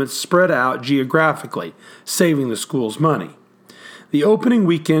tournaments spread out geographically, saving the schools money. The opening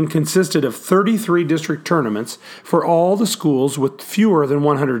weekend consisted of 33 district tournaments for all the schools with fewer than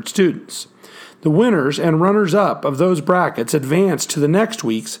 100 students. The winners and runners-up of those brackets advanced to the next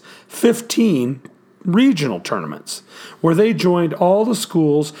week's 15 regional tournaments, where they joined all the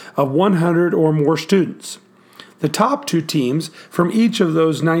schools of 100 or more students. The top 2 teams from each of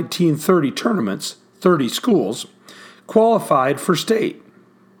those 1930 tournaments, 30 schools, qualified for state.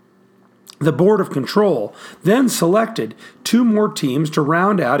 The Board of Control then selected 2 more teams to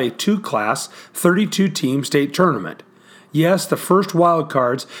round out a 2-class, 32-team state tournament. Yes, the first wild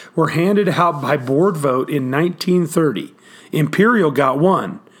cards were handed out by board vote in 1930. Imperial got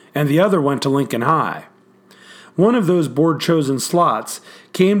 1, and the other went to Lincoln High. One of those board-chosen slots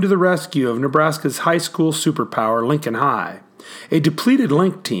came to the rescue of Nebraska's high school superpower, Lincoln High. A depleted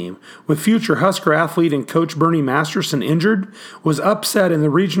Link team, with future Husker athlete and coach Bernie Masterson injured, was upset in the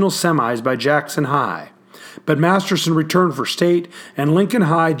regional semis by Jackson High. But Masterson returned for state, and Lincoln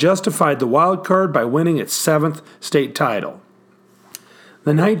High justified the wild card by winning its 7th state title.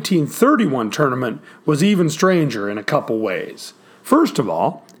 The 1931 tournament was even stranger in a couple ways. First of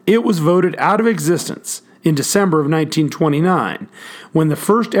all, it was voted out of existence in December of 1929, when the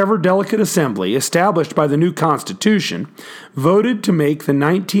first ever delegate assembly, established by the new Constitution, voted to make the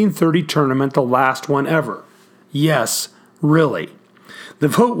 1930 tournament the last one ever. Yes, really. The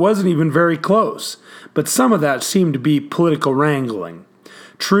vote wasn't even very close, but some of that seemed to be political wrangling.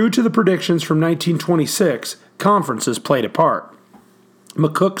 True to the predictions from 1926, conferences played a part.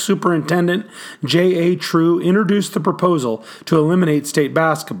 McCook Superintendent J.A. True introduced the proposal to eliminate state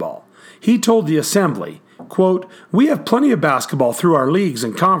basketball. He told the assembly, quote, "We have plenty of basketball through our leagues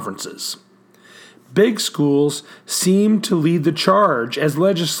and conferences." Big schools seemed to lead the charge as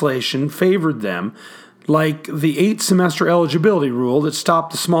legislation favored them, like the 8-semester eligibility rule that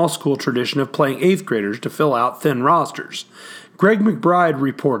stopped the small school tradition of playing 8th graders to fill out thin rosters. Greg McBride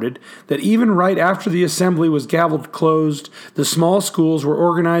reported that even right after the assembly was gavelled closed, the small schools were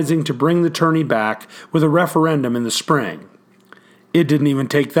organizing to bring the tourney back with a referendum in the spring. It didn't even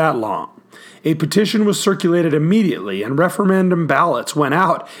take that long. A petition was circulated immediately, and referendum ballots went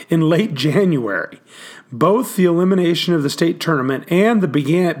out in late January. Both the elimination of the state tournament and the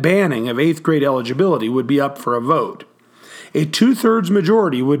banning of 8th grade eligibility would be up for a vote. A two-thirds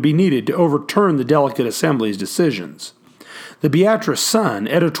majority would be needed to overturn the Delegate Assembly's decisions. The Beatrice Sun,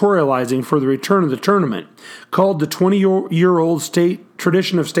 editorializing for the return of the tournament, called the 20-year-old state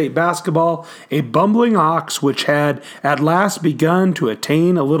tradition of state basketball a bumbling ox which had at last begun to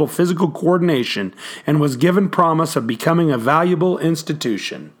attain a little physical coordination and was given promise of becoming a valuable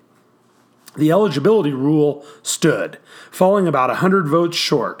institution. The eligibility rule stood, falling about 100 votes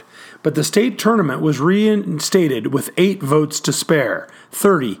short, but the state tournament was reinstated with 8 votes to spare,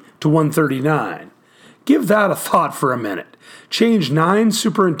 30 to 139. Give that a thought for a minute. Change 9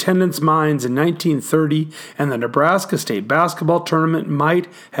 superintendents' minds in 1930, and the Nebraska State basketball tournament might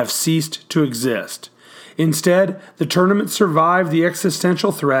have ceased to exist. Instead, the tournament survived the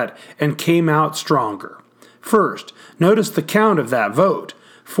existential threat and came out stronger. First, notice the count of that vote.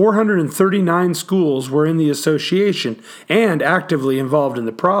 439 schools were in the association and actively involved in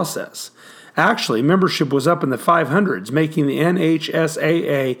the process. Actually, membership was up in the 500s, making the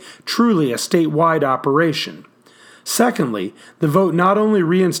NHSAA truly a statewide operation. Secondly, the vote not only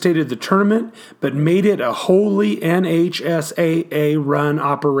reinstated the tournament, but made it a wholly NHSAA-run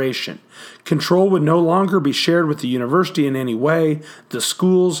operation. Control would no longer be shared with the university in any way. The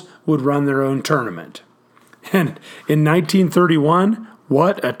schools would run their own tournament. And in 1931,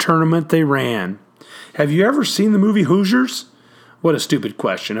 what a tournament they ran. Have you ever seen the movie Hoosiers? What a stupid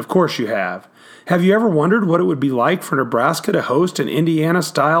question. Of course you have. Have you ever wondered what it would be like for Nebraska to host an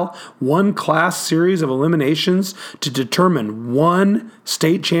Indiana-style one-class series of eliminations to determine one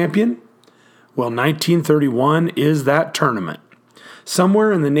state champion? Well, 1931 is that tournament.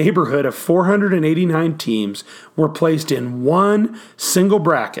 Somewhere in the neighborhood of 489 teams were placed in one single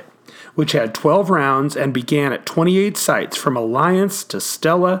bracket, which had 12 rounds and began at 28 sites from Alliance to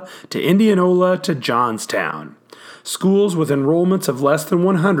Stella to Indianola to Johnstown. Schools with enrollments of less than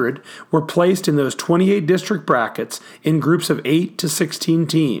 100 were placed in those 28 district brackets in groups of 8 to 16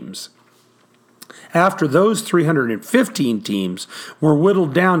 teams. After those 315 teams were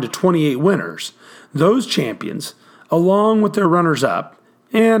whittled down to 28 winners, those champions, along with their runners-up,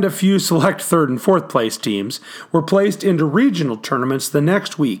 and a few select third and fourth place teams, were placed into regional tournaments the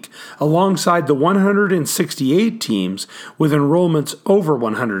next week, alongside the 168 teams with enrollments over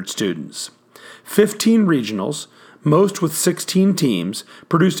 100 students. 15 regionals, most with 16 teams,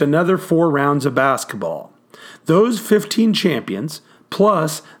 produced another 4 rounds of basketball. Those 15 champions,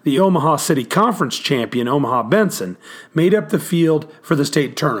 plus the Omaha City Conference champion Omaha Benson, made up the field for the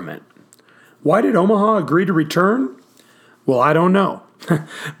state tournament. Why did Omaha agree to return? Well, I don't know.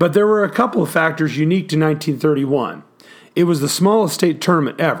 But there were a couple of factors unique to 1931. It was the smallest state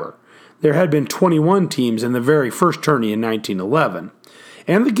tournament ever. There had been 21 teams in the very first tourney in 1911.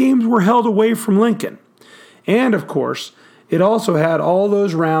 And the games were held away from Lincoln. And, of course, it also had all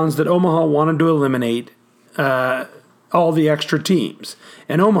those rounds that Omaha wanted to eliminate all the extra teams.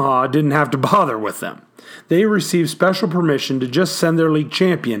 And Omaha didn't have to bother with them. They received special permission to just send their league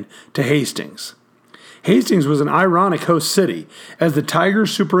champion to Hastings. Hastings was an ironic host city, as the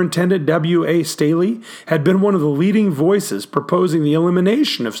Tigers superintendent W.A. Staley had been one of the leading voices proposing the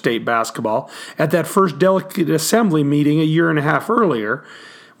elimination of state basketball at that first Delegate Assembly meeting a year and a half earlier,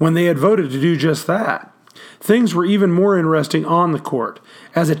 when they had voted to do just that. Things were even more interesting on the court,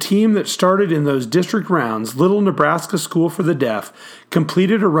 as a team that started in those district rounds, Little Nebraska School for the Deaf,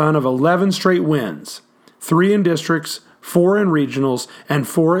 completed a run of 11 straight wins, 3 in districts, 4 in regionals, and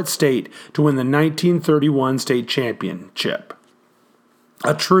 4 at state to win the 1931 state championship.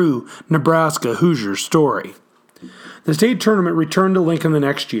 A true Nebraska Hoosier story. The state tournament returned to Lincoln the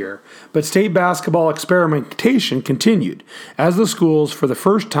next year, but state basketball experimentation continued, as the schools for the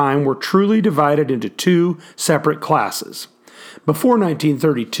first time were truly divided into 2 separate classes. Before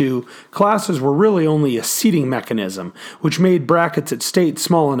 1932, classes were really only a seeding mechanism, which made brackets at state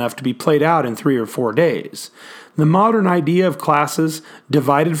small enough to be played out in 3 or 4 days. The modern idea of classes,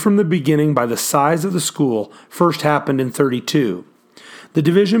 divided from the beginning by the size of the school, first happened in 32. The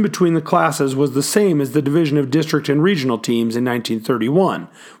division between the classes was the same as the division of district and regional teams in 1931,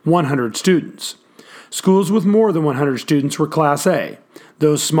 100 students. Schools with more than 100 students were Class A,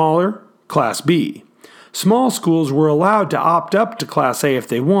 those smaller, Class B. Small schools were allowed to opt up to Class A if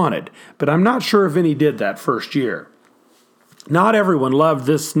they wanted, but I'm not sure if any did that first year. Not everyone loved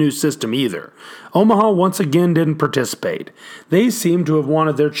this new system either. Omaha once again didn't participate. They seem to have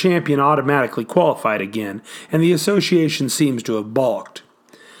wanted their champion automatically qualified again, and the association seems to have balked.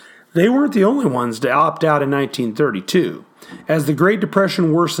 They weren't the only ones to opt out in 1932. As the Great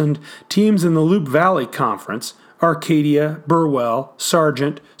Depression worsened, teams in the Loup Valley Conference, Arcadia, Burwell,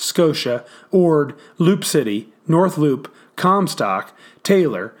 Sargent, Scotia, Ord, Loup City, North Loup, Comstock,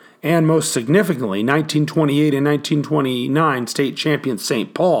 Taylor, and most significantly 1928 and 1929 state champion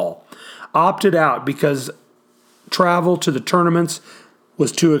St. Paul, opted out because travel to the tournaments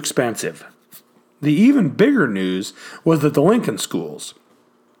was too expensive. The even bigger news was that the Lincoln schools,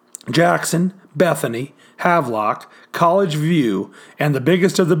 Jackson, Bethany, Havelock, College View, and the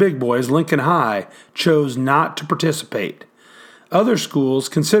biggest of the big boys, Lincoln High, chose not to participate. Other schools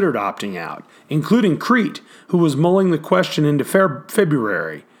considered opting out, including Crete, who was mulling the question into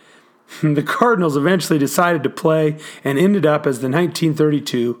February. The Cardinals eventually decided to play and ended up as the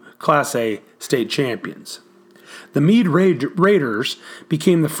 1932 Class A state champions. The Meade Raiders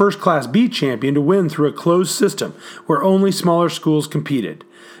became the first Class B champion to win through a closed system where only smaller schools competed.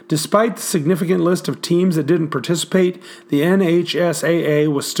 Despite the significant list of teams that didn't participate, the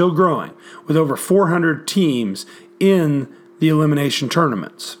NHSAA was still growing, with over 400 teams in the elimination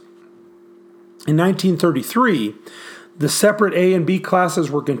tournaments. In 1933, the separate A and B classes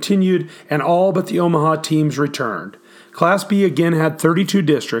were continued, and all but the Omaha teams returned. Class B again had 32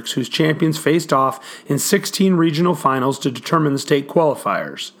 districts whose champions faced off in 16 regional finals to determine the state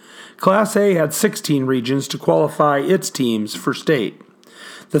qualifiers. Class A had 16 regions to qualify its teams for state.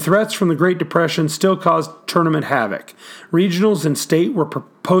 The threats from the Great Depression still caused tournament havoc. Regionals and state were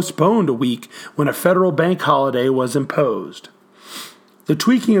postponed a week when a federal bank holiday was imposed. The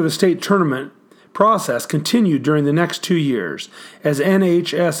tweaking of the state tournament process continued during the next 2 years as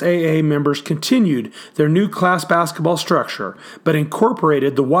NHSAA members continued their new class basketball structure but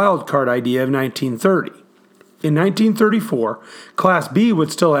incorporated the wild card idea of 1930. In 1934, Class B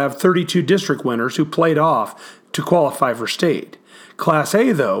would still have 32 district winners who played off to qualify for state. Class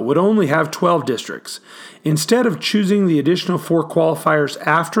A, though, would only have 12 districts. Instead of choosing the additional 4 qualifiers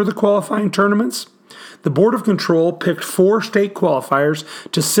after the qualifying tournaments, the Board of Control picked 4 state qualifiers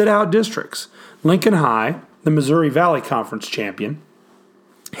to sit out districts: Lincoln High, the Missouri Valley Conference champion;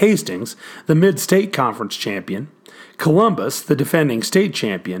 Hastings, the Mid-State Conference champion; Columbus, the defending state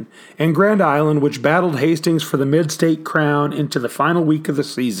champion; and Grand Island, which battled Hastings for the Mid-State crown into the final week of the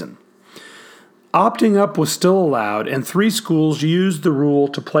season. Opting up was still allowed, and 3 schools used the rule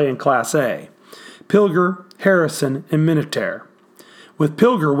to play in Class A: Pilger, Harrison, and Minnetonka, with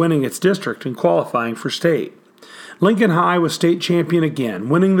Pilger winning its district and qualifying for state. Lincoln High was state champion again,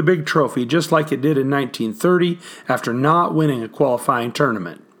 winning the big trophy just like it did in 1930 after not winning a qualifying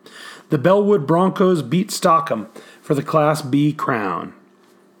tournament. The Bellwood Broncos beat Stockham for the Class B crown.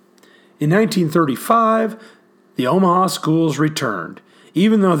 In 1935, the Omaha schools returned,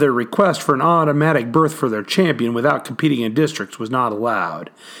 even though their request for an automatic berth for their champion without competing in districts was not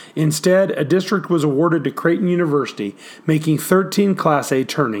allowed. Instead, a district was awarded to Creighton University, making 13 Class A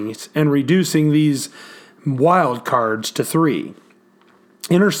turnings and reducing these wild cards to 3.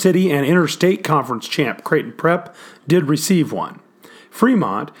 Intercity and interstate conference champ Creighton Prep did receive one.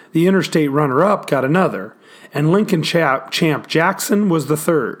 Fremont, the interstate runner-up, got another, and Lincoln champ Jackson was the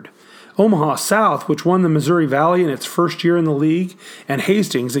 3rd. Omaha South, which won the Missouri Valley in its first year in the league, and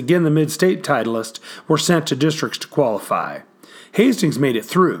Hastings, again the mid-state titleist, were sent to districts to qualify. Hastings made it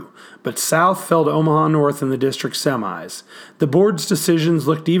through, but South fell to Omaha North in the district semis. The board's decisions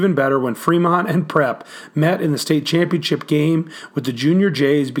looked even better when Fremont and Prep met in the state championship game, with the Junior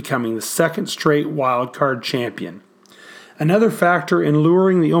Jays becoming the 2nd straight wild card champion. Another factor in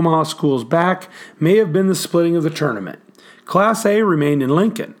luring the Omaha schools back may have been the splitting of the tournament. Class A remained in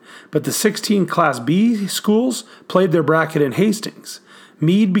Lincoln, but the 16 Class B schools played their bracket in Hastings.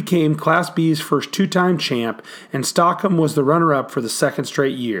 Meade became Class B's first 2-time champ, and Stockham was the runner-up for the 2nd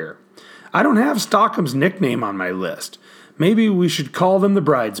straight year. I don't have Stockham's nickname on my list. Maybe we should call them the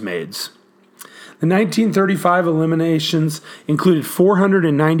Bridesmaids. The 1935 eliminations included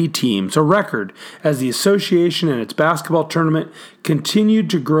 490 teams, a record as the association and its basketball tournament continued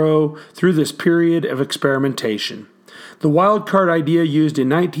to grow through this period of experimentation. The wild card idea used in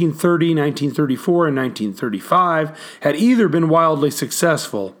 1930, 1934, and 1935 had either been wildly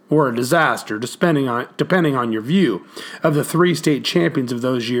successful or a disaster, depending on your view of the 3 state champions of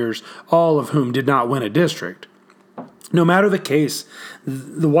those years, all of whom did not win a district. No matter the case,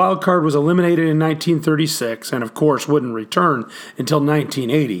 the wild card was eliminated in 1936 and, of course, wouldn't return until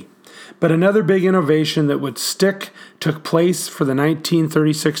 1980. But another big innovation that would stick took place for the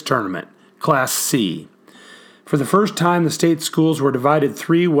 1936 tournament, Class C. For the first time, the state schools were divided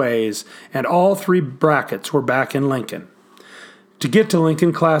 3 ways, and all 3 brackets were back in Lincoln. To get to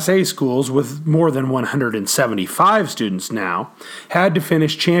Lincoln, Class A schools, with more than 175 students now, had to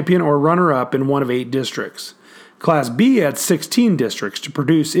finish champion or runner-up in one of 8 districts. Class B had 16 districts to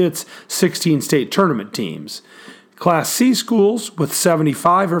produce its 16 state tournament teams. Class C schools with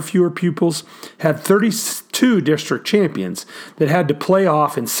 75 or fewer pupils had 32 district champions that had to play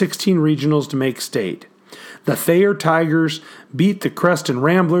off in 16 regionals to make state. The Thayer Tigers beat the Creston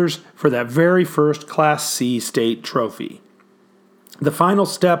Ramblers for that very first Class C state trophy. The final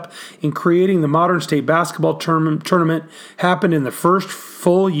step in creating the modern state basketball tournament happened in the first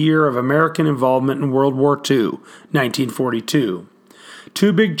full year of American involvement in World War II, 1942.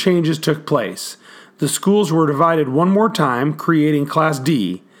 Two big changes took place. The schools were divided one more time, creating Class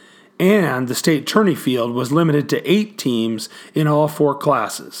D, and the state tourney field was limited to 8 teams in all 4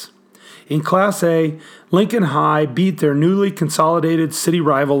 classes. In Class A, Lincoln High beat their newly consolidated city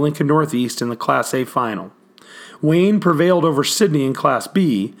rival Lincoln Northeast in the Class A final. Wayne prevailed over Sidney in Class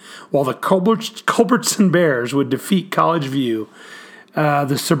B, while the Culbertson Bears would defeat College View,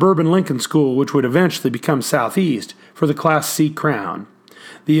 the suburban Lincoln school, which would eventually become Southeast, for the Class C crown.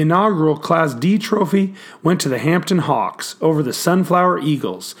 The inaugural Class D trophy went to the Hampton Hawks over the Sunflower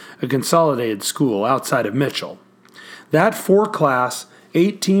Eagles, a consolidated school outside of Mitchell. That 4-class,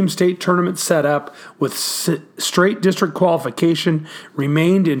 8-team state tournament setup with straight district qualification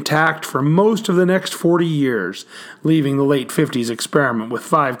remained intact for most of the next 40 years, leaving the late 50s experiment with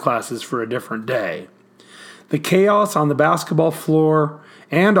 5 classes for a different day. The chaos on the basketball floor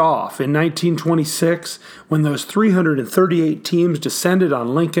and off in 1926, when those 338 teams descended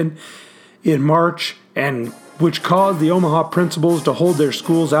on Lincoln in March, and which caused the Omaha principals to hold their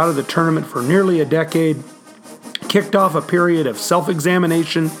schools out of the tournament for nearly a decade, kicked off a period of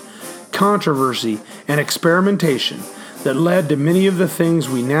self-examination, controversy, and experimentation that led to many of the things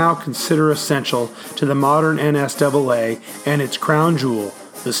we now consider essential to the modern NSAA and its crown jewel,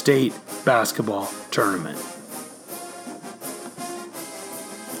 the state basketball tournament.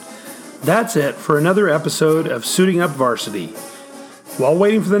 That's it for another episode of Suiting Up Varsity. While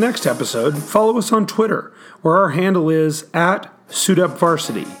waiting for the next episode, follow us on Twitter, where our handle is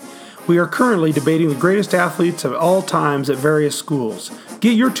 @SuitUpVarsity. We are currently debating the greatest athletes of all times at various schools.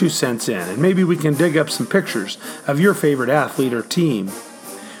 Get your 2 cents in, and maybe we can dig up some pictures of your favorite athlete or team.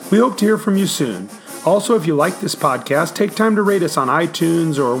 We hope to hear from you soon. Also, if you like this podcast, take time to rate us on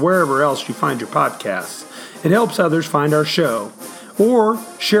iTunes or wherever else you find your podcasts. It helps others find our show. Or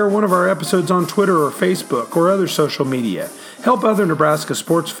share one of our episodes on Twitter or Facebook or other social media. Help other Nebraska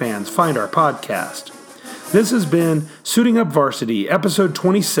sports fans find our podcast. This has been Suiting Up Varsity, episode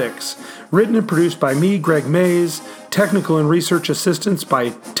 26, written and produced by me, Greg Mays, technical and research assistance by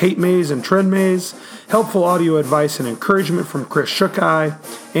Tate Mays and Trend Mays, helpful audio advice and encouragement from Chris Shookeye,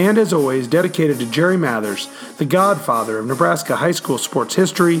 and as always, dedicated to Jerry Mathers, the godfather of Nebraska high school sports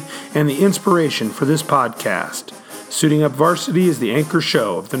history and the inspiration for this podcast. Suiting Up Varsity is the anchor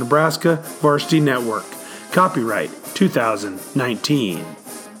show of the Nebraska Varsity Network. Copyright 2019.